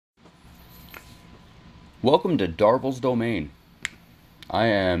Welcome to Darville's Domain. I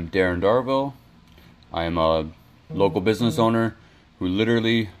am Darren Darville. I am a local business owner who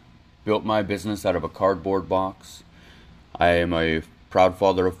literally built my business out of a cardboard box. I am a proud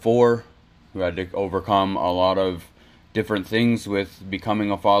father of 4 who had to overcome a lot of different things with becoming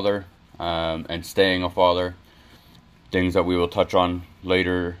a father and staying a father. Things that we will touch on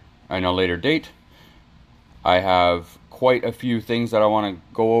later in a later date. I have quite a few things that I want to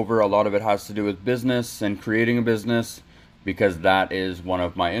go over. A lot of it has to do with business and creating a business because that is one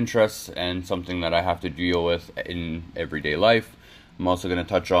of my interests and something that I have to deal with in everyday life. I'm also going to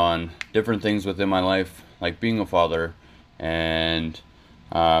touch on different things within my life, like being a father and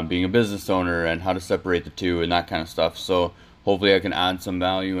being a business owner and how to separate the two and that kind of stuff. So hopefully I can add some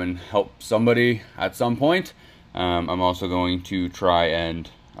value and help somebody at some point. I'm also going to try and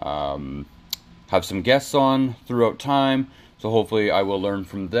have some guests on throughout time, so hopefully I will learn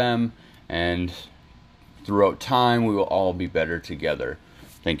from them, and throughout time we will all be better together.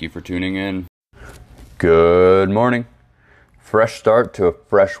 Thank you for tuning in. Good morning. Fresh start to a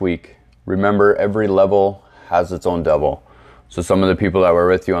fresh week. Remember, every level has its own devil. So some of the people that were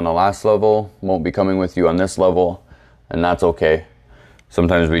with you on the last level won't be coming with you on this level, and that's okay.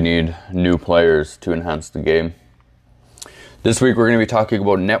 Sometimes we need new players to enhance the game. This week we're going to be talking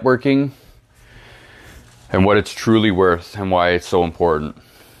about networking and what it's truly worth and why it's so important.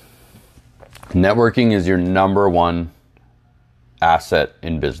 Networking is your number one asset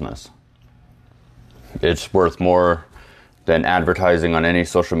in business. It's worth more than advertising on any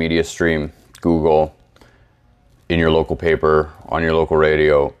social media stream, Google, in your local paper, on your local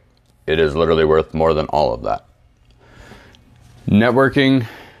radio. It is literally worth more than all of that. Networking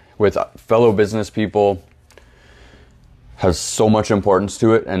with fellow business people has so much importance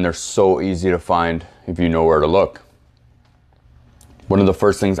to it, and they're so easy to find if you know where to look. One of the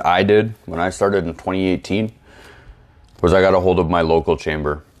first things I did when I started in 2018 was I got a hold of my local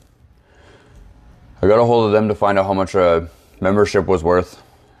chamber. I got a hold of them to find out how much a membership was worth,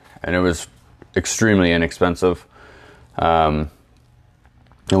 and it was extremely inexpensive. And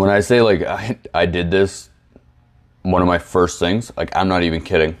when I say I did this, one of my first things, I'm not even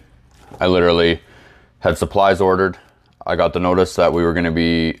kidding. I literally had supplies ordered. I got the notice that we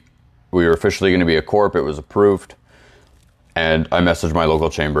were officially going to be a corp. It was approved. And I messaged my local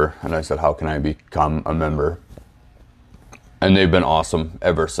chamber and I said, how can I become a member? And they've been awesome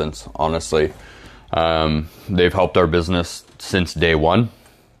ever since, honestly. They've helped our business since day one.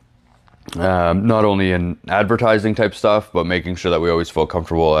 Not only in advertising type stuff, but making sure that we always feel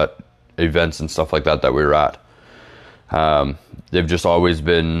comfortable at events and stuff like that we were at. They've just always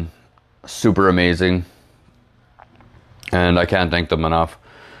been super amazing, and I can't thank them enough.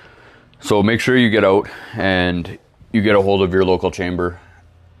 So make sure you get out and you get a hold of your local chamber.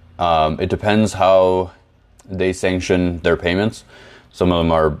 It depends how they sanction their payments. Some of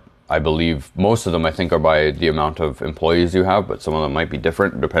them are, I believe, most of them I think are by the amount of employees you have, but some of them might be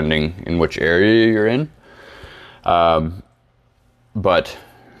different depending in which area you're in. But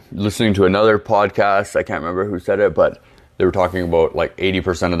listening to another podcast, I can't remember who said it, but they were talking about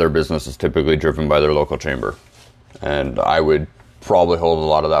 80% of their business is typically driven by their local chamber. And I would probably hold a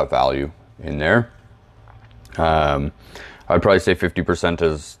lot of that value in there. I'd probably say 50%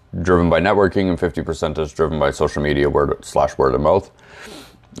 is driven by networking and 50% is driven by social media word of mouth.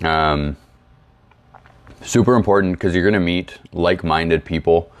 Super important because you're going to meet like-minded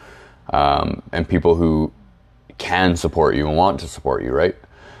people and people who can support you and want to support you, right?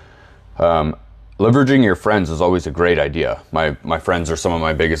 Leveraging your friends is always a great idea. My friends are some of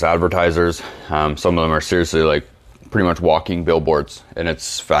my biggest advertisers. Some of them are seriously pretty much walking billboards, and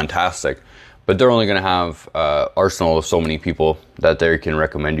it's fantastic. But they're only going to have arsenal of so many people that they can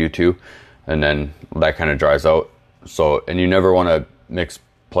recommend you to, and then that kind of dries out. So, and you never want to mix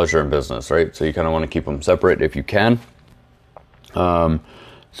pleasure and business, right? So you kind of want to keep them separate if you can. So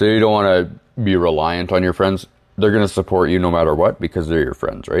you don't want to be reliant on your friends. They're going to support you no matter what because they're your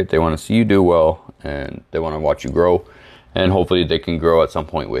friends, right? They want to see you do well, and they want to watch you grow, and hopefully they can grow at some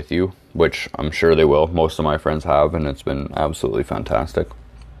point with you, which I'm sure they will. Most of my friends have, and it's been absolutely fantastic.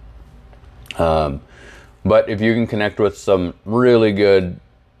 But if you can connect with some really good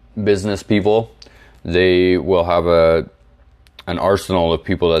business people, they will have an arsenal of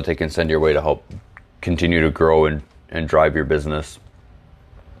people that they can send your way to help continue to grow and drive your business.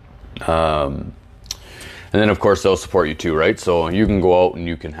 And then of course they'll support you too, right? So you can go out and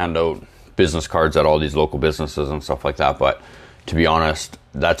you can hand out business cards at all these local businesses and stuff like that. But to be honest,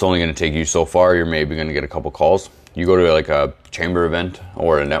 that's only going to take you so far. You're maybe going to get a couple calls. You go to a chamber event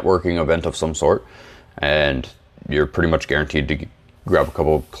or a networking event of some sort, and you're pretty much guaranteed to grab a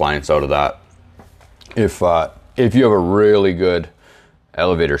couple clients out of that. if you have a really good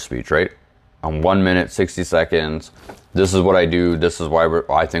elevator speech, right? On 1 minute, 60 seconds, this is what I do, this is why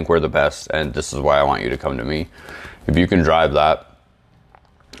I think we're the best, and this is why I want you to come to me. If you can drive that,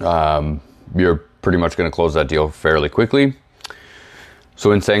 you're pretty much going to close that deal fairly quickly.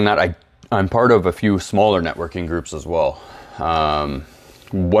 So in saying that, I'm part of a few smaller networking groups as well.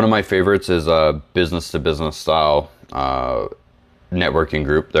 One of my favorites is a business-to-business style networking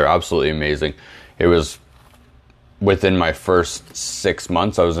group. They're absolutely amazing. It was within my first 6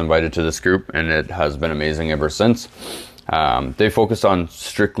 months I was invited to this group, and it has been amazing ever since. They focus on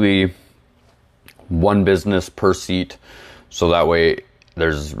strictly one business per seat, so that way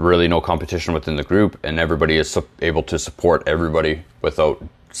there's really no competition within the group, and everybody is able to support everybody without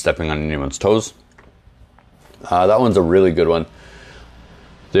stepping on anyone's toes. That one's a really good one.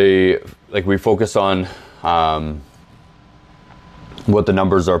 We focus on what the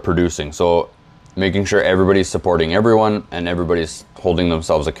numbers are producing. So making sure everybody's supporting everyone and everybody's holding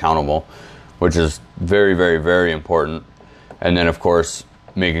themselves accountable, which is very, very, very important. And then, of course,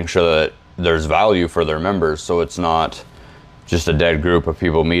 making sure that there's value for their members, so it's not just a dead group of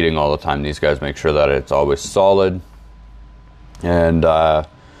people meeting all the time. These guys make sure that it's always solid, and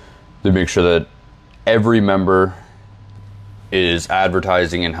they make sure that every member is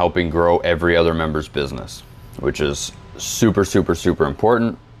advertising and helping grow every other member's business, which is super, super, super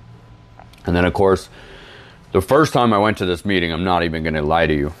important. And then, of course, the first time I went to this meeting, I'm not even going to lie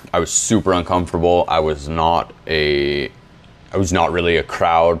to you, I was super uncomfortable. I was not really a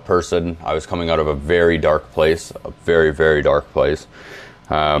crowd person. I was coming out of a very dark place, a very, very dark place.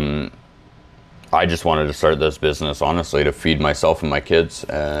 I just wanted to start this business, honestly, to feed myself and my kids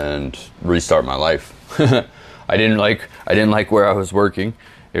and restart my life. I didn't like where I was working.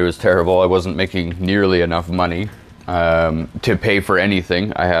 It was terrible. I wasn't making nearly enough money to pay for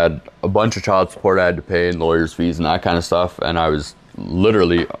anything. I had a bunch of child support I had to pay and lawyers' fees and that kind of stuff, and I was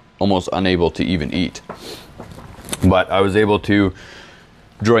literally almost unable to even eat. But I was able to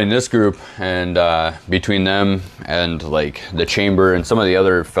join this group, and between them and like the chamber and some of the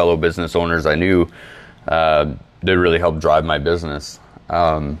other fellow business owners I knew, they really helped drive my business.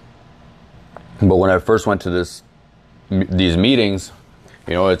 But when I first went to these meetings,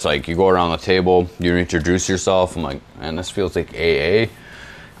 you know, it's like you go around the table, you introduce yourself. I'm like, man, this feels like AA.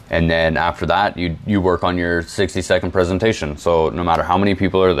 And then after that, you work on your 60-second presentation. So no matter how many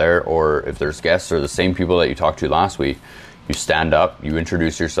people are there, or if there's guests or the same people that you talked to last week, you stand up, you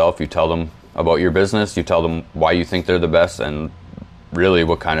introduce yourself, you tell them about your business, you tell them why you think they're the best, and really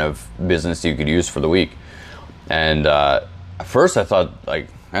what kind of business you could use for the week. And at first I thought, like,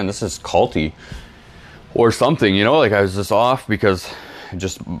 man, this is culty or something, you know, like I was just off because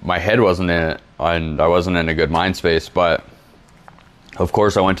just my head wasn't in it and I wasn't in a good mind space. But of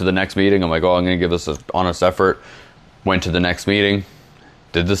course I went to the next meeting. I'm like, oh, I'm going to give this an honest effort. Went to the next meeting,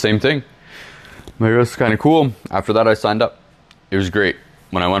 did the same thing. Like, that's kind of cool. After that, I signed up. It was great.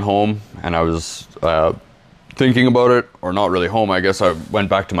 When I went home and I was thinking about it, or not really home, I guess I went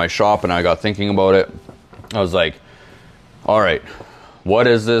back to my shop and I got thinking about it. I was like, all right, what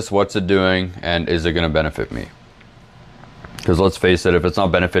is this? What's it doing? And is it going to benefit me? Because let's face it, if it's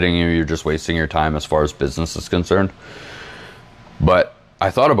not benefiting you, you're just wasting your time as far as business is concerned. But I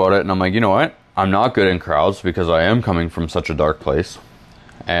thought about it and I'm like, you know what? I'm not good in crowds because I am coming from such a dark place.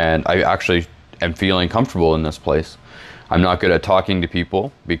 And I actually am feeling comfortable in this place. I'm not good at talking to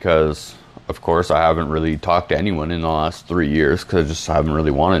people because, of course, I haven't really talked to anyone in the last 3 years because I just haven't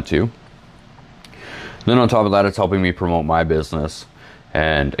really wanted to. Then on top of that, it's helping me promote my business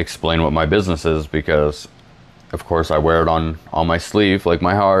and explain what my business is because, of course, I wear it on my sleeve like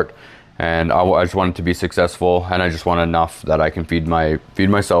my heart. And I just want it to be successful, and I just want enough that I can feed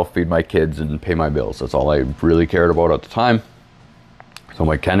myself, feed my kids, and pay my bills. That's all I really cared about at the time. So I'm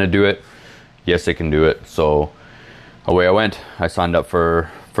like, can it do it? Yes, it can do it. So away I went. I signed up for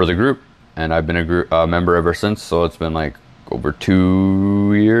the group, and I've been a member ever since. So it's been like over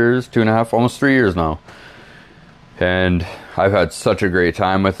 2 years, 2.5, almost 3 years now. And I've had such a great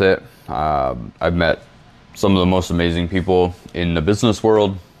time with it. I've met some of the most amazing people in the business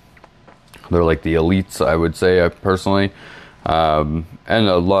world. They're like the elites, I would say, personally. And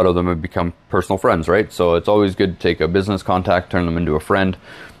a lot of them have become personal friends, right? So it's always good to take a business contact, turn them into a friend.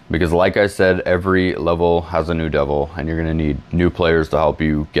 Because like I said, every level has a new devil. And you're going to need new players to help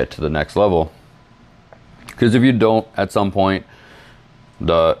you get to the next level. Because if you don't, at some point,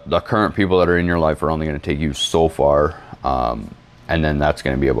 the current people that are in your life are only going to take you so far. And then that's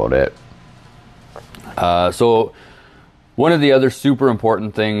going to be about it. So one of the other super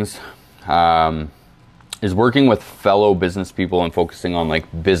important things is working with fellow business people and focusing on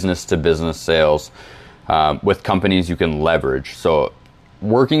like business to business sales. with companies you can leverage. So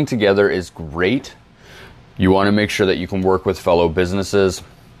working together is great. You want to make sure that you can work with fellow businesses.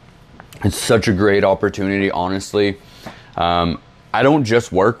 It's such a great opportunity, honestly. I don't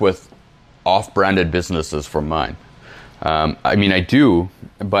just work with off-branded businesses for mine. I mean, I do,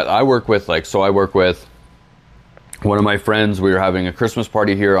 but I work with one of my friends. We were having a Christmas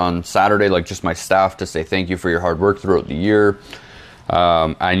party here on Saturday, like just my staff, to say thank you for your hard work throughout the year.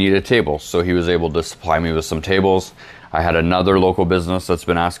 I needed tables, so he was able to supply me with some tables. I had another local business that's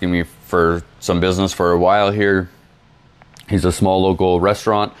been asking me for some business for a while here. He's a small local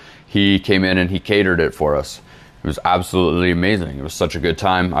restaurant. He came in and he catered it for us. It was absolutely amazing. It was such a good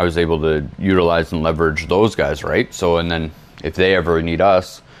time. I was able to utilize and leverage those guys, right? So, and then if they ever need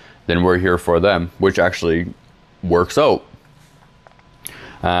us, then we're here for them, which actually works out.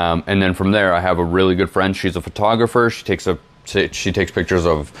 And then from there, I have a really good friend. She's a photographer. She takes pictures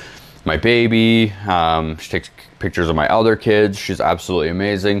of my baby. She takes pictures of my other kids. She's absolutely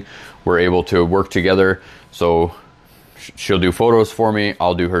amazing. We're able to work together. So she'll do photos for me.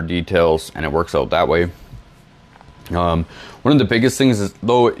 I'll do her details, and it works out that way. One of the biggest things is,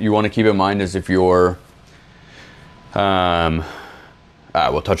 though, you want to keep in mind is if you're, we'll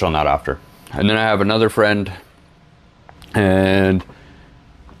touch on that after. And then I have another friend, and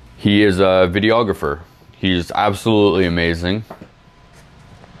he is a videographer. He's absolutely amazing.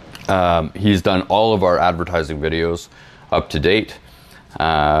 He's done all of our advertising videos up to date.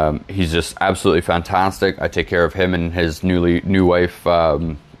 He's just absolutely fantastic. I take care of him and his new wife,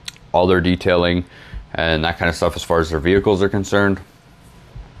 all their detailing and that kind of stuff as far as their vehicles are concerned.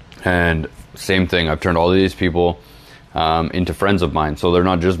 And same thing, I've turned all of these people into friends of mine. So they're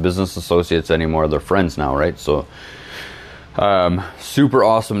not just business associates anymore, they're friends now, right? So super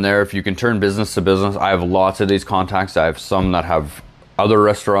awesome there. If you can turn business to business, I have lots of these contacts. I have some that have other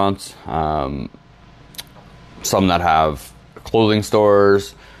restaurants, some that have clothing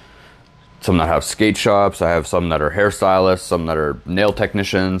stores, some that have skate shops. I have some that are hairstylists, some that are nail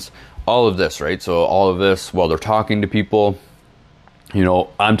technicians, all of this, right? So all of this, while they're talking to people, you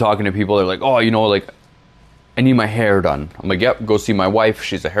know, I'm talking to people, they're like, oh, you know, like, I need my hair done. I'm like, yep, go see my wife.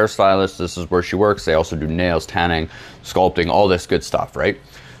 She's a hairstylist. This is where she works. They also do nails, tanning, sculpting, all this good stuff, right?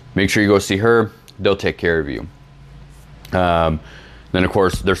 Make sure you go see her. They'll take care of you. Then, of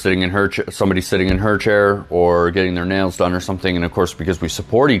course, they're sitting in her somebody's sitting in her chair or getting their nails done or something. And, of course, because we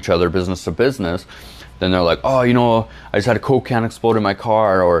support each other business to business, then they're like, oh, you know, I just had a Coke can explode in my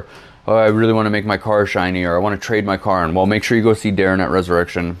car, or oh, I really want to make my car shiny, or I want to trade my car. And, well, make sure you go see Darren at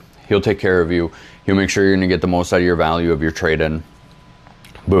Resurrection. He'll take care of you. He'll make sure you're going to get the most out of your value of your trade-in.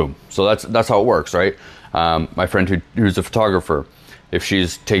 Boom. So that's how it works, right? My friend who's a photographer, if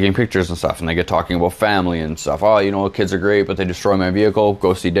she's taking pictures and stuff and they get talking about family and stuff, oh, you know, kids are great, but they destroy my vehicle,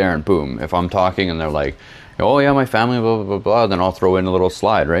 go see Darren. Boom. If I'm talking and they're like, oh yeah, my family, blah, blah, blah, blah, then I'll throw in a little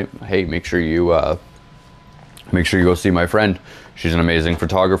slide, right? Hey, make sure you go see my friend. She's an amazing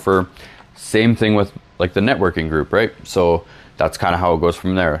photographer. Same thing with like the networking group, right? So that's kind of how it goes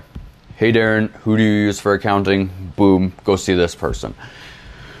from there. Hey Darren, who do you use for accounting? Boom, go see this person.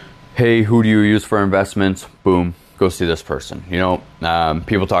 Hey, who do you use for investments? Boom, go see this person. You know,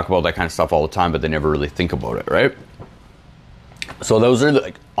 people talk about that kind of stuff all the time, but they never really think about it, right? So those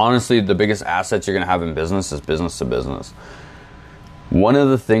are honestly the biggest assets you're going to have in business is business to business. One of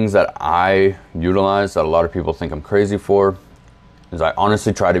the things that I utilize that a lot of people think I'm crazy for is I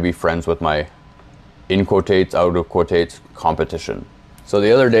honestly try to be friends with my, in quotates, out of quotates, competition. So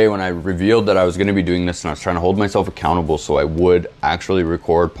the other day when I revealed that I was going to be doing this and I was trying to hold myself accountable so I would actually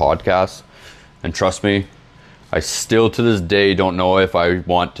record podcasts, and trust me, I still to this day don't know if I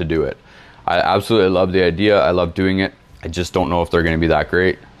want to do it. I absolutely love the idea. I love doing it. I just don't know if they're going to be that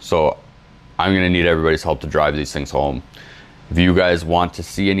great. So I'm going to need everybody's help to drive these things home. If you guys want to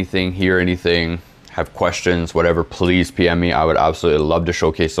see anything, hear anything, have questions, whatever, please PM me. I would absolutely love to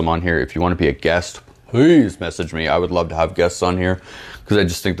showcase them on here. If you want to be a guest, please message me. I would love to have guests on here because I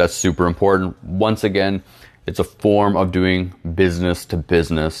just think that's super important. Once again, it's a form of doing business to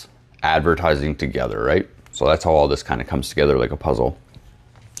business advertising together, right? So that's how all this kind of comes together like a puzzle.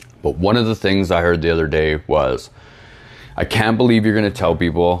 But one of the things I heard the other day was, I can't believe you're going to tell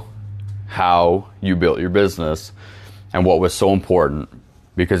people how you built your business and what was so important,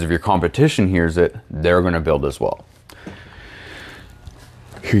 because if your competition hears it, they're going to build as well.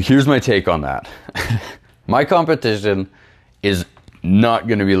 Here's my take on that. My competition is not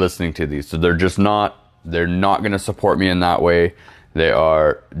going to be listening to these. So they're not going to support me in that way. They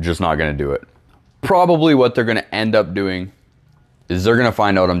are just not going to do it. Probably what they're going to end up doing is they're going to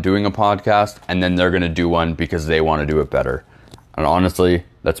find out I'm doing a podcast and then they're going to do one because they want to do it better. And honestly,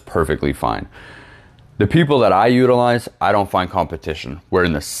 that's perfectly fine. The people that I utilize, I don't find competition. We're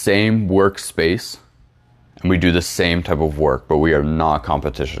in the same workspace and we do the same type of work, but we are not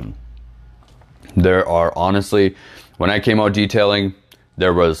competition. There are honestly, when I came out detailing,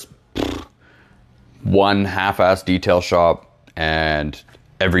 there was one half-ass detail shop and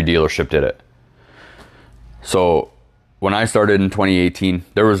every dealership did it. So when I started in 2018,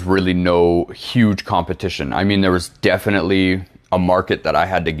 there was really no huge competition. I mean, there was definitely a market that I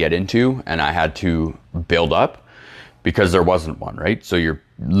had to get into and I had to build up because there wasn't one, right? So you're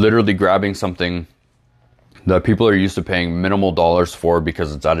literally grabbing something that people are used to paying minimal dollars for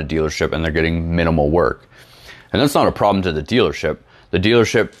because it's at a dealership and they're getting minimal work. And that's not a problem to the dealership. The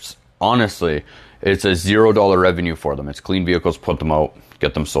dealerships, honestly, it's a $0 revenue for them. It's clean vehicles, put them out,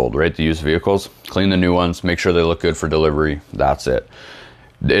 get them sold, right? The used vehicles, clean the new ones, make sure they look good for delivery. That's it.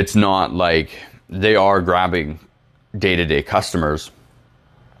 It's not like they are grabbing day-to-day customers,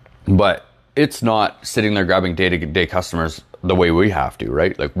 but it's not sitting there grabbing day-to-day customers the way we have to,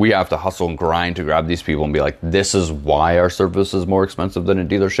 right? Like we have to hustle and grind to grab these people and be like, this is why our service is more expensive than a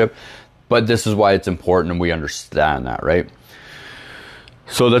dealership, but this is why it's important and we understand that, right?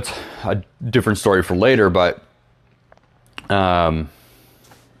 So that's a different story for later, but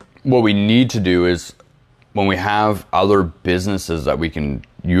what we need to do is when we have other businesses that we can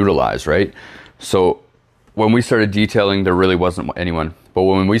utilize, right? So when we started detailing, there really wasn't anyone. But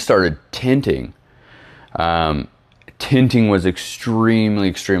when we started tinting, tinting was extremely,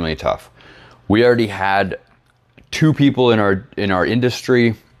 extremely tough. We already had 2 people in our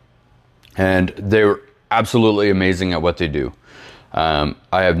industry, and they were absolutely amazing at what they do. I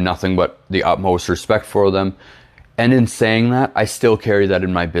have nothing but the utmost respect for them. And in saying that, I still carry that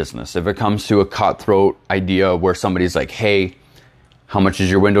in my business. If it comes to a cutthroat idea where somebody's like, hey, how much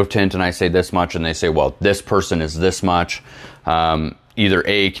is your window tint? And I say this much, and they say, well, this person is this much. Either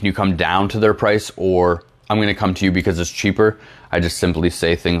A, can you come down to their price, or I'm going to come to you because it's cheaper. I just simply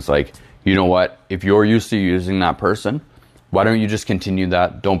say things like, you know what? If you're used to using that person, why don't you just continue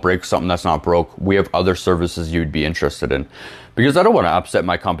that? Don't break something that's not broke. We have other services you'd be interested in. Because I don't want to upset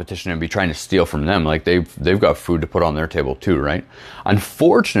my competition and be trying to steal from them. Like they've got food to put on their table too, right?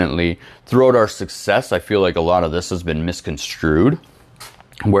 Unfortunately, throughout our success, I feel like a lot of this has been misconstrued,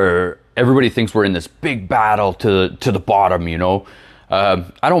 where everybody thinks we're in this big battle to the bottom, you know? I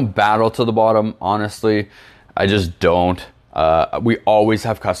don't battle to the bottom, honestly. I just don't. We always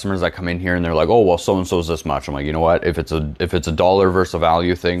have customers that come in here and they're like, oh, well, so-and-so's this much. I'm like, you know what? If it's a dollar versus a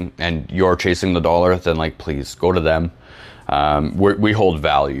value thing and you're chasing the dollar, then like, please go to them. We hold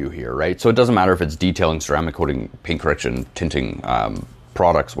value here, right? So it doesn't matter if it's detailing, ceramic coating, paint correction, tinting,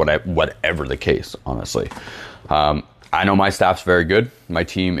 products, whatever the case, honestly. I know my staff's very good. My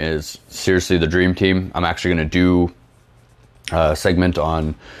team is seriously the dream team. I'm actually going to do a segment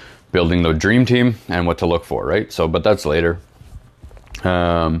on building the dream team and what to look for, right? So, but that's later.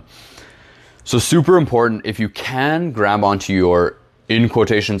 So super important. If you can grab onto your in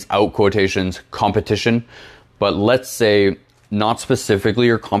quotations, out quotations, competition, but let's say not specifically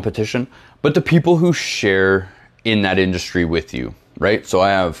your competition, but the people who share in that industry with you, right? So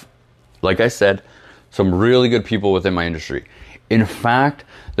I have, like I said, some really good people within my industry. In fact,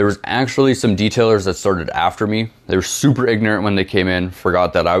 there was actually some detailers that started after me. They were super ignorant when they came in,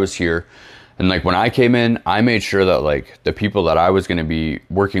 forgot that I was here. And like when I came in, I made sure that like the people that I was going to be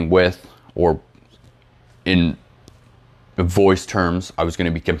working with, or in voice terms, I was going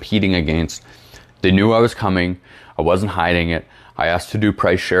to be competing against, they knew I was coming. I wasn't hiding it. I asked to do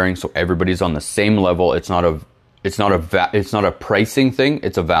price sharing so everybody's on the same level. It's not a pricing thing,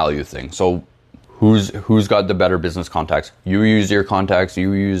 it's a value thing. So who's got the better business contacts? You use your contacts,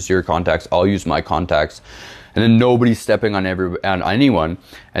 you use your contacts, I'll use my contacts. And then nobody's stepping on anyone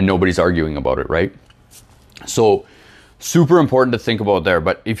and nobody's arguing about it, right? So super important to think about there.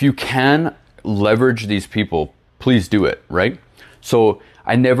 But if you can leverage these people, please do it, right? So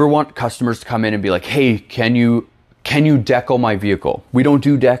I never want customers to come in and be like, hey, can you decal my vehicle? We don't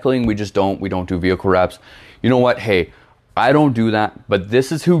do decaling, we don't do vehicle wraps. You know what? Hey, I don't do that, but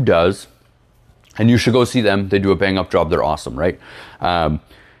this is who does. And you should go see them. They do a bang up job. They're awesome, right? And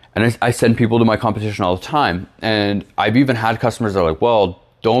I send people to my competition all the time. And I've even had customers that are like, well,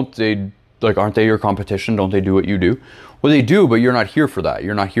 aren't they your competition? Don't they do what you do? Well, they do, but you're not here for that.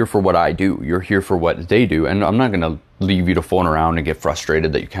 You're not here for what I do. You're here for what they do. And I'm not going to leave you to phone around and get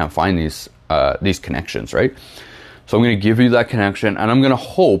frustrated that you can't find these connections, right? So I'm going to give you that connection, and I'm going to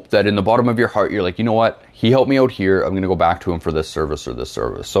hope that in the bottom of your heart, you're like, you know what? He helped me out here. I'm going to go back to him for this service or this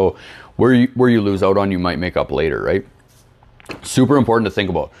service. So where you lose out on, you might make up later, right? Super important to think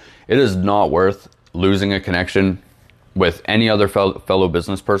about. It is not worth losing a connection with any other fellow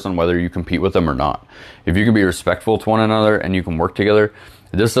business person, whether you compete with them or not. If you can be respectful to one another and you can work together,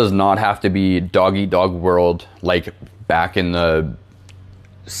 this does not have to be dog eat dog world like back in the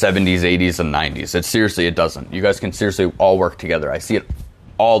 70s, 80s, and 90s. It doesn't. You guys can seriously all work together. I see it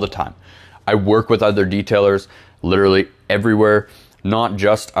all the time. I work with other detailers literally everywhere, not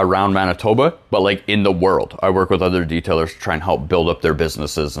just around Manitoba, but like in the world. I work with other detailers to try and help build up their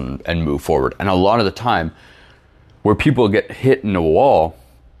businesses and move forward. And a lot of the time, where people get hit in a wall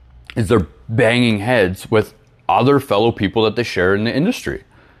is they're banging heads with other fellow people that they share in the industry.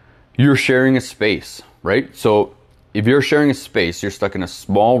 You're sharing a space, right? So if you're sharing a space, you're stuck in a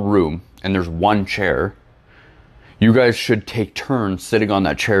small room and there's one chair, you guys should take turns sitting on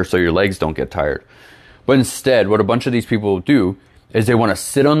that chair so your legs don't get tired. But instead, what a bunch of these people do is they want to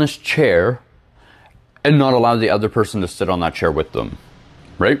sit on this chair and not allow the other person to sit on that chair with them,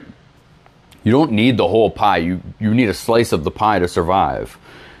 right? You don't need the whole pie. You need a slice of the pie to survive.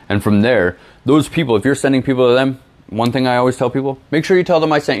 And from there, those people, if you're sending people to them, one thing I always tell people, make sure you tell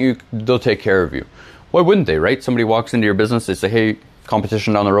them I sent you, they'll take care of you. Why wouldn't they, right? Somebody walks into your business, they say, hey,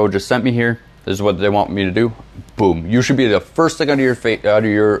 competition down the road just sent me here. This is what they want me to do. Boom. You should be the first thing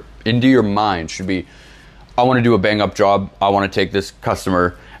into your mind should be, I want to do a bang up job. I want to take this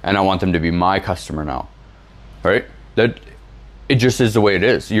customer and I want them to be my customer now. Right? It just is the way it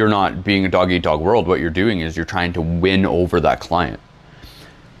is. You're not being a dog eat dog world. What you're doing is you're trying to win over that client.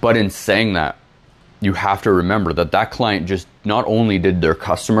 But in saying that, you have to remember that that client just not only did their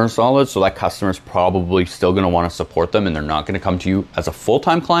customer solid, so that customer's probably still going to want to support them and they're not going to come to you as a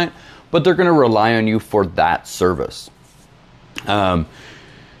full-time client, but they're going to rely on you for that service.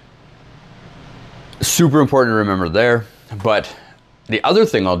 Super important to remember there. But the other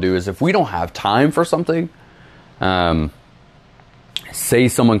thing I'll do is if we don't have time for something, say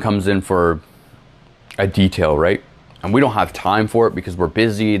someone comes in for a detail, right? And we don't have time for it because we're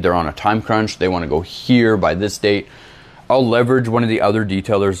busy, they're on a time crunch, they want to go here by this date. I'll leverage one of the other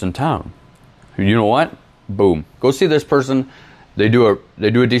detailers in town. You know what? Boom. Go see this person. They do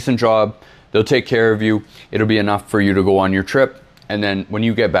a decent job. They'll take care of you. It'll be enough for you to go on your trip. And then when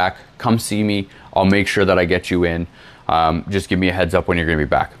you get back, come see me. I'll make sure that I get you in. Just give me a heads up when you're going to be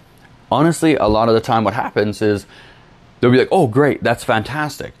back. Honestly, a lot of the time what happens is they'll be like, oh, great, that's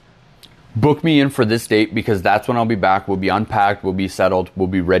fantastic. Book me in for this date because that's when I'll be back. We'll be unpacked. We'll be settled. We'll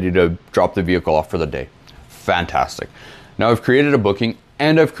be ready to drop the vehicle off for the day. Fantastic. Now I've created a booking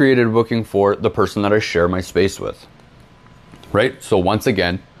and I've created a booking for the person that I share my space with. Right? So once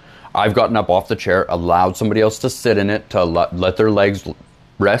again, I've gotten up off the chair, allowed somebody else to sit in it to let their legs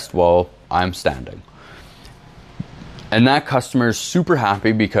rest while I'm standing. And that customer is super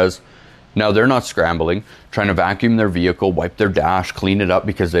happy because now they're not scrambling, trying to vacuum their vehicle, wipe their dash, clean it up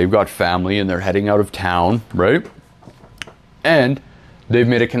because they've got family and they're heading out of town, right? And they've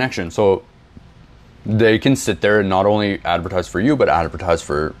made a connection. So they can sit there and not only advertise for you, but advertise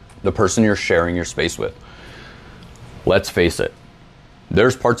for the person you're sharing your space with. Let's face it.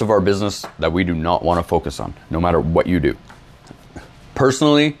 There's parts of our business that we do not want to focus on, no matter what you do.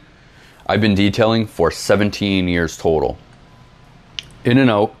 Personally, I've been detailing for 17 years total. In and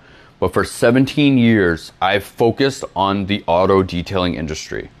out. But for 17 years, I've focused on the auto detailing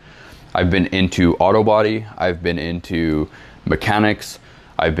industry. I've been into auto body, I've been into mechanics,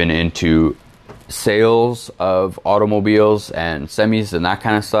 I've been into sales of automobiles and semis and that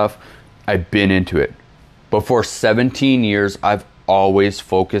kind of stuff. I've been into it. But for 17 years, I've always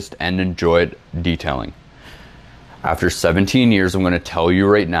focused and enjoyed detailing. After 17 years, I'm going to tell you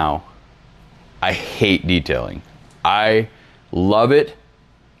right now, I hate detailing. I love it.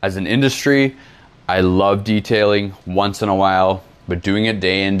 As an industry, I love detailing once in a while, but doing it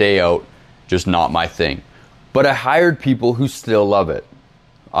day in, day out, just not my thing. But I hired people who still love it.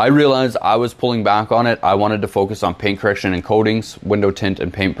 I realized I was pulling back on it. I wanted to focus on paint correction and coatings, window tint,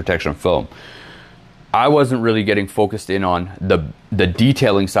 and paint protection film. I wasn't really getting focused in on the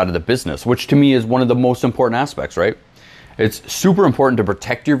detailing side of the business, which to me is one of the most important aspects, right? It's super important to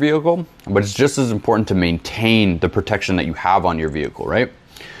protect your vehicle, but it's just as important to maintain the protection that you have on your vehicle, right?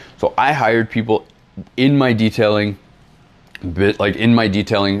 So I hired people in my detailing,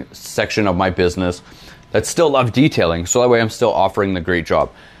 section of my business that still love detailing. So that way I'm still offering the great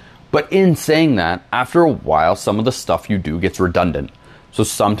job. But in saying that, after a while, some of the stuff you do gets redundant. So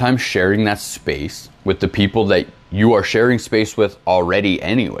sometimes sharing that space with the people that you are sharing space with already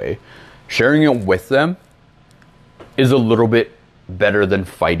anyway, sharing it with them is a little bit better than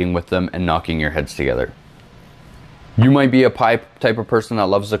fighting with them and knocking your heads together. You might be a pie type of person that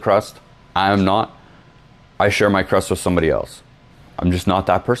loves the crust. I am not. I share my crust with somebody else. I'm just not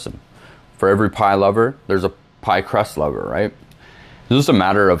that person. For every pie lover, there's a pie crust lover, right? It's just a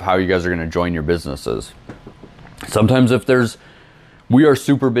matter of how you guys are going to join your businesses. Sometimes we are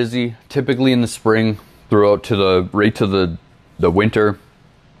super busy, typically in the spring throughout to the winter.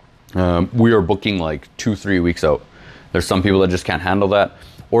 We are booking like 2-3 weeks out. There's some people that just can't handle that,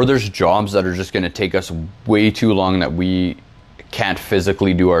 or there's jobs that are just going to take us way too long that we can't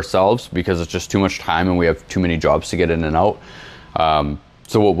physically do ourselves because it's just too much time and we have too many jobs to get in and out.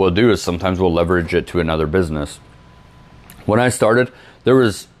 So what we'll do is sometimes we'll leverage it to another business. When I started, there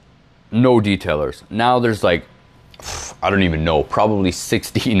was no detailers. Now there's like, I don't even know, probably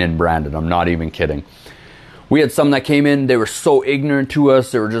 16 in Brandon. I'm not even kidding. We had some that came in, they were so ignorant to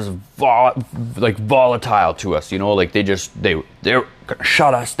us. They were just volatile to us, you know, like they were gonna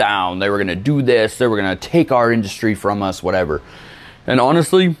shut us down. They were gonna do this. They were gonna take our industry from us, whatever. And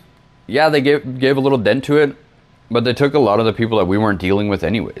honestly, yeah, they gave a little dent to it, but they took a lot of the people that we weren't dealing with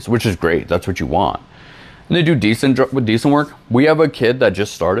anyways, which is great. That's what you want. And they do decent work. We have a kid that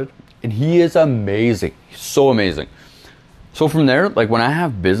just started, and he is amazing. He's so amazing. So from there, like when I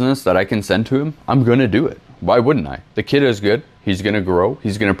have business that I can send to him, I'm gonna do it. Why wouldn't I? The kid is good. He's gonna grow.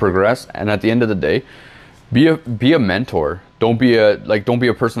 He's gonna progress. And at the end of the day, be a mentor. Don't be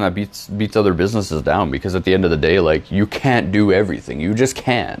a person that beats other businesses down, because at the end of the day, like, you can't do everything. You just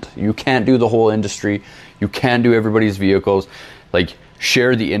can't. You can't do the whole industry. You can't do everybody's vehicles. Like,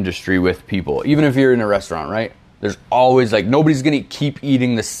 share the industry with people. Even if you're in a restaurant, right? There's always, like, nobody's gonna keep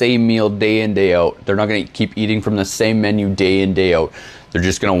eating the same meal day in, day out. They're not gonna keep eating from the same menu day in, day out. They're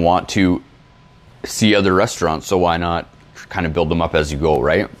just gonna want to see other restaurants, so why not kind of build them up as you go,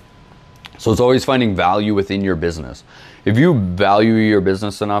 right? So it's always finding value within your business. If you value your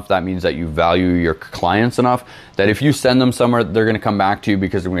business enough, that means that you value your clients enough that if you send them somewhere, they're going to come back to you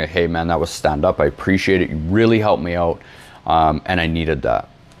because they're going to, hey man, that was stand up. I appreciate it. You really helped me out. And I needed that.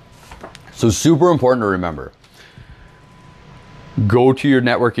 So super important to remember. Go to your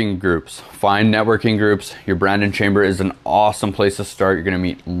networking groups. Find networking groups. Your Brandon Chamber is an awesome place to start. You're going to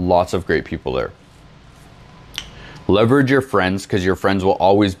meet lots of great people there. Leverage your friends, because your friends will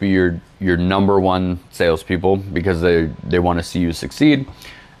always be your number one salespeople, because they want to see you succeed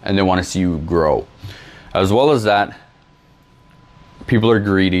and they want to see you grow. As well as that, people are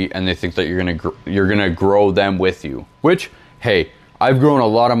greedy and they think that you're gonna grow them with you. Which, hey, I've grown a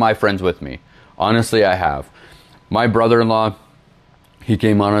lot of my friends with me. Honestly, I have. My brother-in-law, he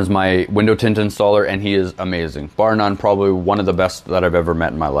came on as my window tint installer, and he is amazing. Bar none, probably one of the best that I've ever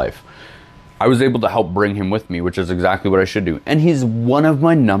met in my life. I was able to help bring him with me, which is exactly what I should do. And he's one of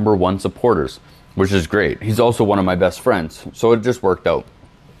my number one supporters, which is great. He's also one of my best friends. So it just worked out.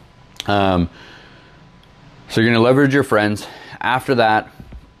 So you're going to leverage your friends. After that,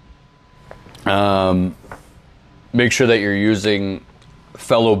 make sure that you're using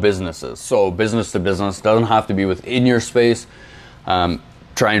fellow businesses. So business to business doesn't have to be within your space.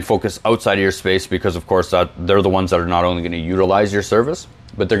 Try and focus outside of your space, because of course they're the ones that are not only going to utilize your service,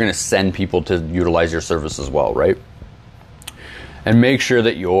 but they're going to send people to utilize your service as well, right? And make sure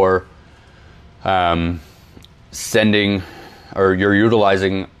that you're sending, or you're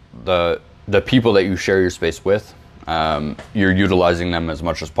utilizing the people that you share your space with. You're utilizing them as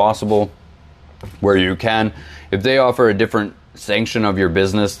much as possible where you can. If they offer a different sanction of your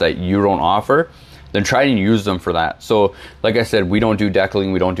business that you don't offer, then try and use them for that. So like I said, we don't do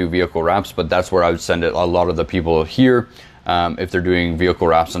decaling, we don't do vehicle wraps, but that's where I would send it. A lot of the people here, if they're doing vehicle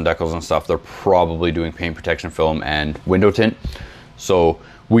wraps and decals and stuff, they're probably doing paint protection film and window tint. So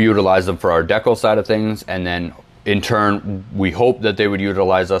we utilize them for our decal side of things, and then in turn, we hope that they would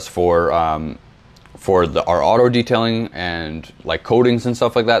utilize us for our auto detailing and like coatings and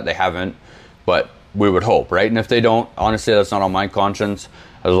stuff like that. They haven't, but we would hope, right? And if they don't, honestly, that's not on my conscience.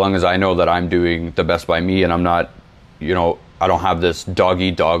 As long as I know that I'm doing the best by me, and I'm not, I don't have this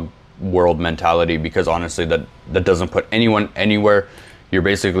dog-eat-dog world mentality, because honestly, that doesn't put anyone anywhere. You're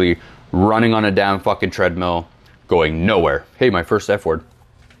basically running on a damn fucking treadmill going nowhere. Hey, my first F word.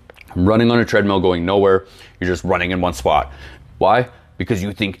 I'm running on a treadmill going nowhere. You're just running in one spot. Why? Because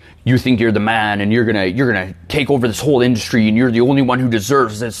you think you're the man, and you're gonna take over this whole industry, and you're the only one who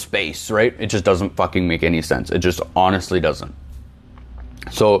deserves this space, right? It just doesn't fucking make any sense. It just honestly doesn't.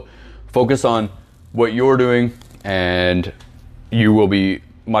 So focus on what you're doing, and you will be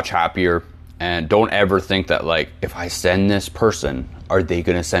much happier. And don't ever think that, like, if I send this person, are they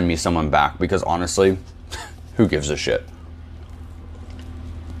gonna send me someone back? Because honestly, who gives a shit?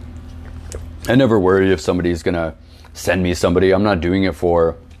 I never worry if somebody's gonna send me somebody. I'm not doing it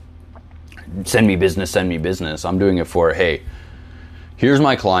for send me business. I'm doing it for, hey, here's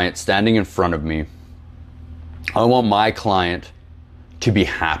my client standing in front of me. I want my client to be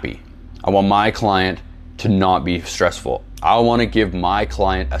happy. I want my client to not be stressful. I want to give my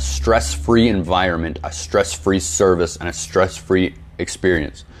client a stress-free environment, a stress-free service, and a stress-free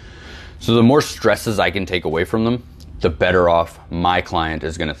experience. So the more stresses I can take away from them, the better off my client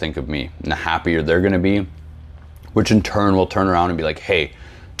is going to think of me, and the happier they're going to be, which in turn will turn around and be like, hey,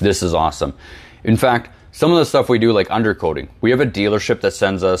 this is awesome. In fact, some of the stuff we do, like undercoating, we have a dealership that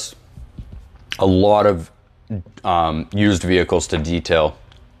sends us a lot of used vehicles to detail,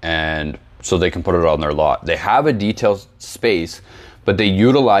 and so they can put it on their lot. They have a detail space, but they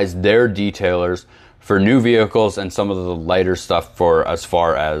utilize their detailers for new vehicles and some of the lighter stuff for as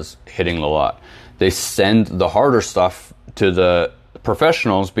far as hitting the lot. They send the harder stuff to the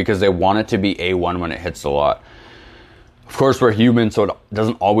professionals because they want it to be A1 when it hits the lot. Of course, we're human, so it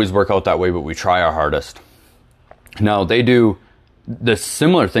doesn't always work out that way, but we try our hardest. Now, they do the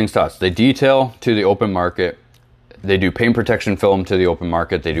similar things to us. They detail to the open market. They do paint protection film to the open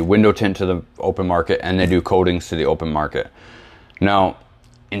market. They do window tint to the open market, and they do coatings to the open market. Now,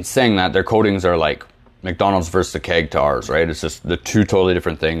 in saying that, their coatings are like McDonald's versus the keg to ours, right? It's just the two totally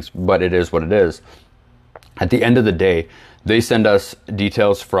different things, but it is what it is. At the end of the day, they send us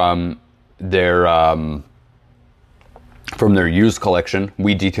details from their used collection.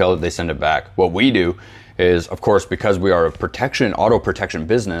 We detail it, they send it back. What we do is, of course, because we are a auto protection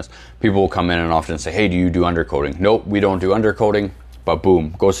business, people will come in and often say, hey, do you do undercoating? Nope, we don't do undercoating, but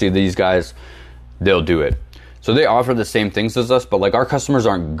boom, go see these guys, they'll do it. So they offer the same things as us, but like our customers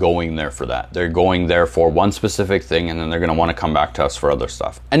aren't going there for that. They're going there for one specific thing, and then they're going to want to come back to us for other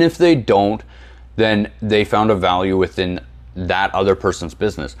stuff. And if they don't, then they found a value within that other person's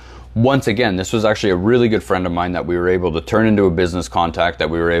business. Once again, this was actually a really good friend of mine that we were able to turn into a business contact, that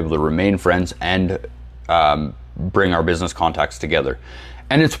we were able to remain friends and bring our business contacts together.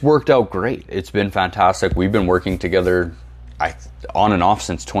 And it's worked out great. It's been fantastic. We've been working together on and off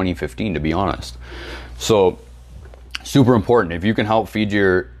since 2015, to be honest. So super important. If you can help feed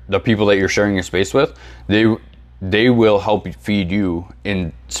the people that you're sharing your space with, they will help feed you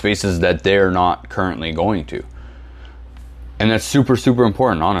in spaces that they're not currently going to. And that's super, super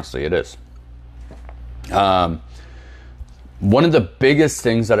important. Honestly, it is. One of the biggest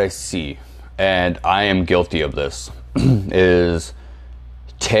things that I see, and I am guilty of this, is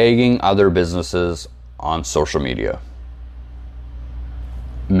tagging other businesses on social media.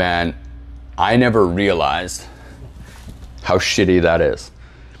 Man, I never realized how shitty that is.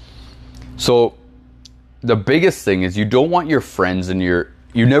 So the biggest thing is you don't want your friends and you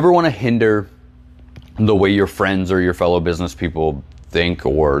never want to hinder the way your friends or your fellow business people think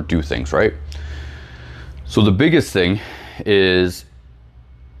or do things, right? So the biggest thing is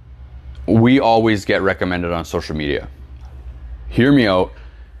we always get recommended on social media. Hear me out.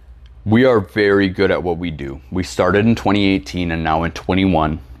 We are very good at what we do. We started in 2018 and now in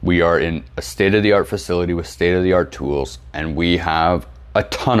 21, we are in a state-of-the-art facility with state-of-the-art tools, and we have a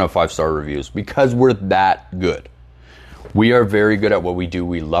ton of 5-star reviews because we're that good. We are very good at what we do.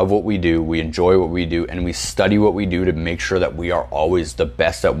 We love what we do. We enjoy what we do, and we study what we do to make sure that we are always the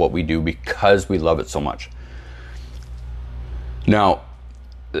best at what we do because we love it so much. Now,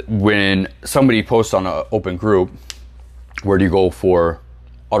 when somebody posts on an open group, where do you go for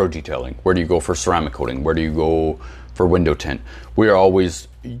auto detailing? Where do you go for ceramic coating? Where do you go for window tint? We are always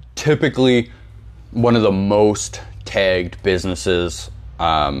typically one of the most tagged businesses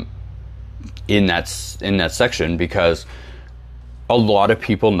in that section because a lot of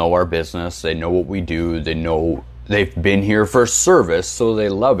people know our business. They know what we do. They know they've been here for service, so they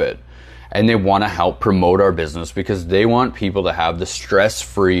love it. And they want to help promote our business because they want people to have the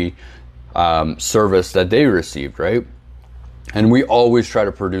stress-free service that they received, right? And we always try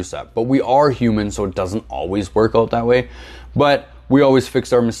to produce that. But we are human, so it doesn't always work out that way. But we always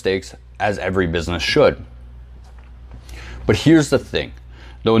fix our mistakes, as every business should. But here's the thing.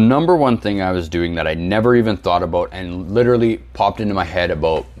 The number one thing I was doing that I never even thought about and literally popped into my head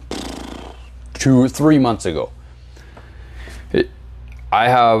about 2 or 3 months ago. I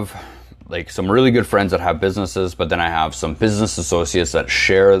have like some really good friends that have businesses, but then I have some business associates that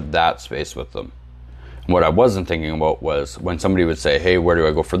share that space with them. What I wasn't thinking about was when somebody would say, hey, where do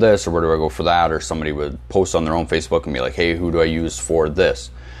I go for this? Or where do I go for that? Or somebody would post on their own Facebook and be like, hey, who do I use for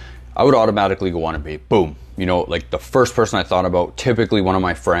this? I would automatically go on and be, boom. You know, like the first person I thought about, typically one of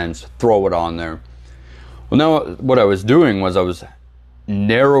my friends, throw it on there. Well, now what I was doing was I was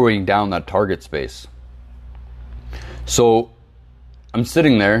narrowing down that target space. So I'm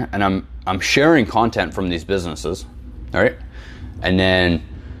sitting there and I'm sharing content from these businesses, all right? And then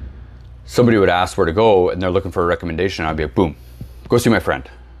somebody would ask where to go and they're looking for a recommendation. I'd be like, boom, go see my friend.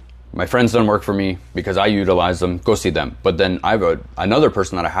 My friends don't work for me because I utilize them. Go see them. But then I have another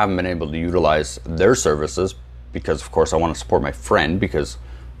person that I haven't been able to utilize their services because, of course, I want to support my friend because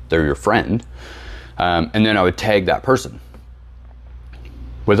they're your friend. And then I would tag that person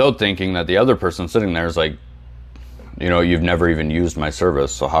without thinking that the other person sitting there is like, you know, you've never even used my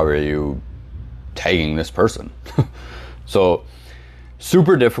service, so how are you tagging this person? So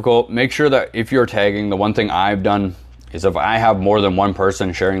super difficult. Make sure that if you're tagging, the one thing I've done is if I have more than one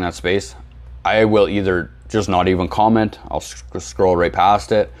person sharing that space, I will either just not even comment, I'll scroll right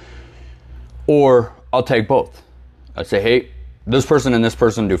past it, or I'll tag both. I say, hey, this person and this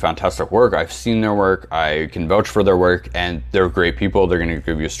person do fantastic work. I've seen their work. I can vouch for their work, and they're great people. They're going to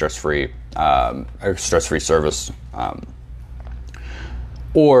give you a stress-free service.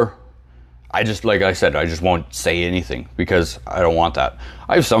 Or I just, like I said, I just won't say anything because I don't want that.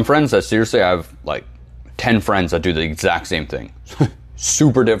 I have some friends that seriously, I have like 10 friends that do the exact same thing.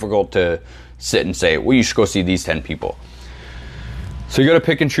 Super difficult to sit and say, well, you should go see these 10 people. So you got to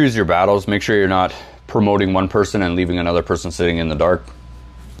pick and choose your battles. Make sure you're not promoting one person and leaving another person sitting in the dark.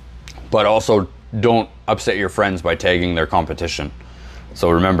 But also don't upset your friends by tagging their competition. So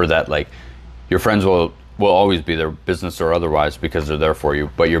remember that, like, your friends will always be there, business or otherwise, because they're there for you.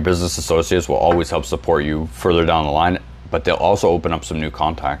 But your business associates will always help support you further down the line, but they'll also open up some new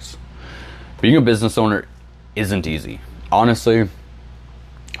contacts. Being a business owner isn't easy. Honestly,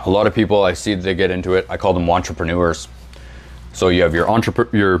 a lot of people I see, they get into it. I call them entrepreneurs. So you have your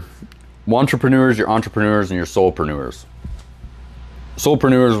entrepreneurs, your entrepreneurs, and your soulpreneurs.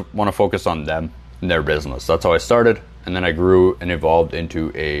 Soulpreneurs want to focus on them and their business. That's how I started, and then I grew and evolved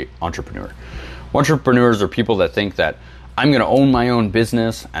into a entrepreneur. Entrepreneurs are people that think that I'm going to own my own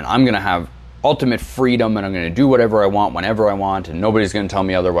business and I'm going to have ultimate freedom and I'm going to do whatever I want whenever I want and nobody's going to tell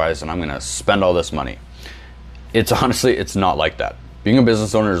me otherwise and I'm going to spend all this money. It's honestly, it's not like that. Being a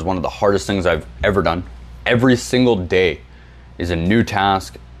business owner is one of the hardest things I've ever done. Every single day is a new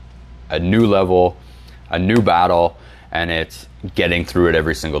task, a new level, a new battle, and it's getting through it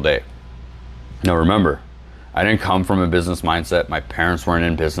every single day. Now remember, I didn't come from a business mindset. My parents weren't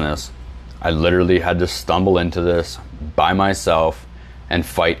in business. I literally had to stumble into this by myself and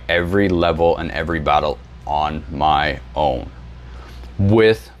fight every level and every battle on my own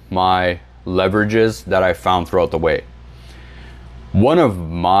with my leverages that I found throughout the way. One of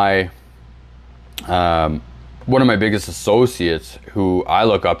my biggest associates who I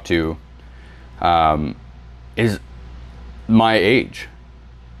look up to is my age,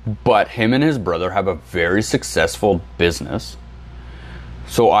 but him and his brother have a very successful business.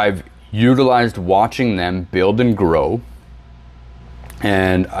 So I've utilized watching them build and grow,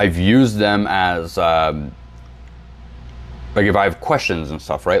 and I've used them as like if I have questions and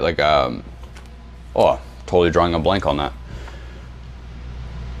stuff, right? Like totally drawing a blank on that.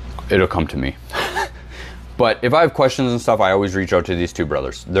 It'll come to me. But if I have questions and stuff, I always reach out to these two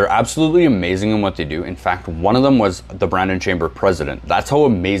brothers. They're absolutely amazing in what they do. In fact, one of them was the Brandon Chamber president. That's how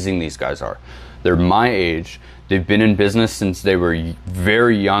amazing these guys are. They're my age. They've been in business since they were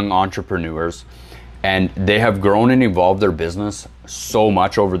very young entrepreneurs, and they have grown and evolved their business so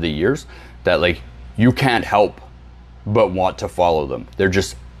much over the years that, like, you can't help but want to follow them. They're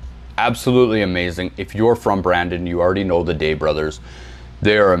just absolutely amazing. If you're from Brandon, you already know the Day Brothers.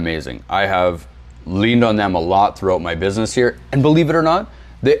 They are amazing. I have leaned on them a lot throughout my business here, and believe it or not,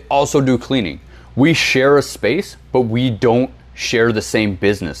 they also do cleaning. We share a space, but we don't share the same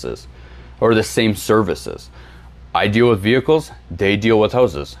businesses or the same services. I deal with vehicles, they deal with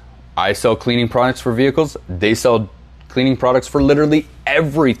houses. I sell cleaning products for vehicles, they sell cleaning products for literally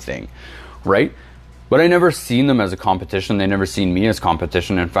everything, right? But I never seen them as a competition. They never seen me as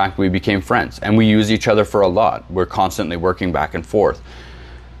competition. In fact, we became friends and we use each other for a lot. We're constantly working back and forth.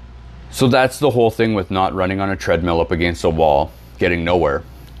 So that's the whole thing with not running on a treadmill up against a wall, getting nowhere.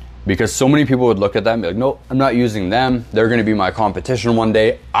 Because so many people would look at that and be like, no, I'm not using them. They're going to be my competition one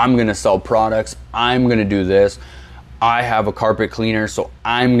day. I'm going to sell products. I'm going to do this. I have a carpet cleaner, so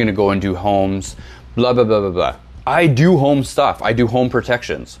I'm going to go and do homes, blah, blah, blah, blah, blah. I do home stuff. I do home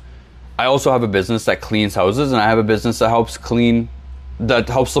protections. I also have a business that cleans houses, and I have a business that helps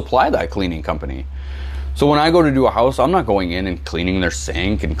supply that cleaning company. So when I go to do a house, I'm not going in and cleaning their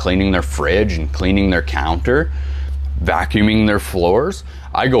sink and cleaning their fridge and cleaning their counter, vacuuming their floors.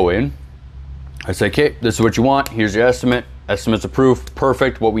 I go in, I say, okay, this is what you want. Here's your estimate. Estimates approved.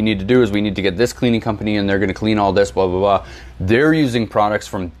 Perfect. What we need to do is we need to get this cleaning company and they're going to clean all this, blah, blah, blah. They're using products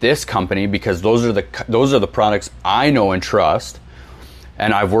from this company because those are the products I know and trust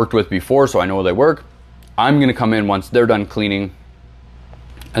and I've worked with before, so I know they work. I'm going to come in once they're done cleaning,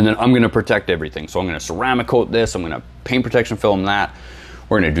 and then I'm going to protect everything. So I'm going to ceramic coat this. I'm going to paint protection film that.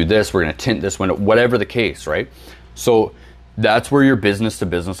 we're going to do this, we're going to tint this window, whatever the case, right? So that's where your business to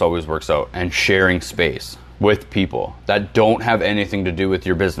business always works out, and sharing space with people that don't have anything to do with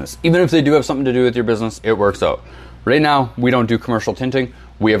your business. Even if they do have something to do with your business, it works out. Right now, we don't do commercial tinting.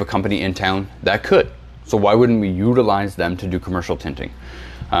 We have a company in town that could. So why wouldn't we utilize them to do commercial tinting?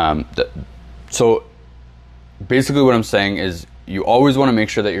 So basically what I'm saying is you always want to make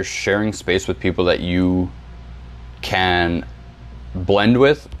sure that you're sharing space with people that you can blend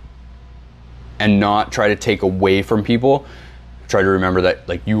with and not try to take away from people. Try to remember that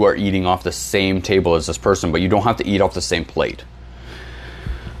like you are eating off the same table as this person, but you don't have to eat off the same plate.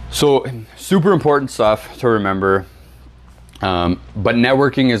 So super important stuff to remember. But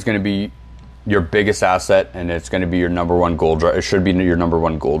networking is going to be your biggest asset, and it's going to be your number one goal driver. It should be your number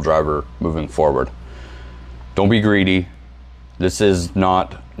one goal driver moving forward. Don't be greedy. This is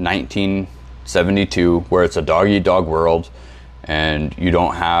not 1972 where it's a dog-eat-dog world and you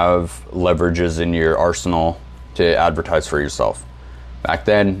don't have leverages in your arsenal to advertise for yourself. Back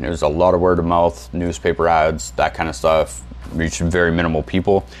then, it was a lot of word of mouth, newspaper ads, that kind of stuff, reach very minimal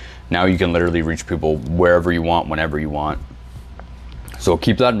people. Now you can literally reach people wherever you want, whenever you want. So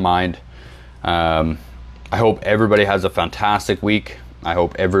keep that in mind. I hope everybody has a fantastic week. I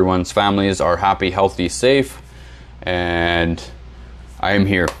hope everyone's families are happy, healthy, safe, and I am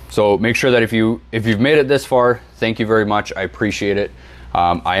here. So make sure that if you've made it this far, thank you very much. I appreciate it.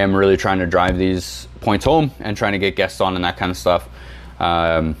 I am really trying to drive these points home and trying to get guests on and that kind of stuff.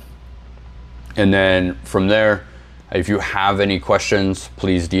 And then from there, if you have any questions,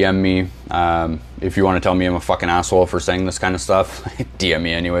 please DM me. If you want to tell me I'm a fucking asshole for saying this kind of stuff, DM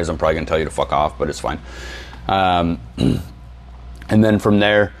me anyways. I'm probably going to tell you to fuck off, but it's fine. And then from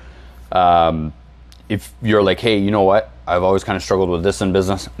there, if you're like, hey, you know what? I've always kind of struggled with this in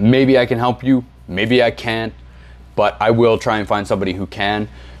business. Maybe I can help you. Maybe I can't. But I will try and find somebody who can.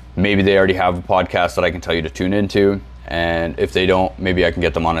 Maybe they already have a podcast that I can tell you to tune into. And if they don't, maybe I can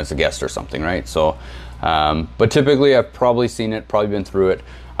get them on as a guest or something, right? So, but typically I've probably seen it, probably been through it.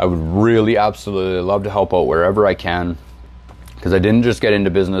 I would really absolutely love to help out wherever I can. Because I didn't just get into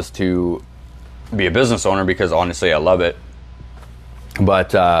business to be a business owner because honestly I love it.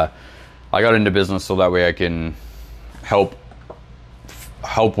 But I got into business so that way I can help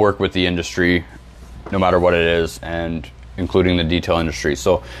work with the industry no matter what it is, and including the detail industry.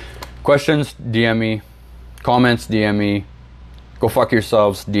 So questions, DM me. Comments, DM me. Go fuck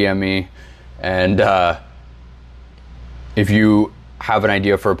yourselves, DM me. And if you have an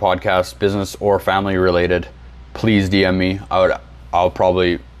idea for a podcast, business or family related, please DM me. I'll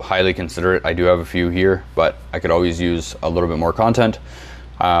probably highly consider it. I do have a few here, but I could always use a little bit more content.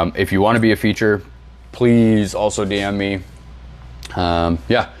 If you want to be a feature, please also DM me.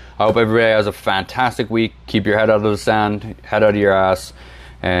 I hope everybody has a fantastic week. Keep your head out of the sand, head out of your ass,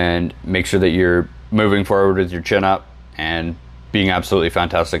 and make sure that you're moving forward with your chin up and being absolutely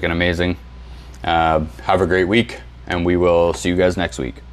fantastic and amazing. Have a great week, and we will see you guys next week.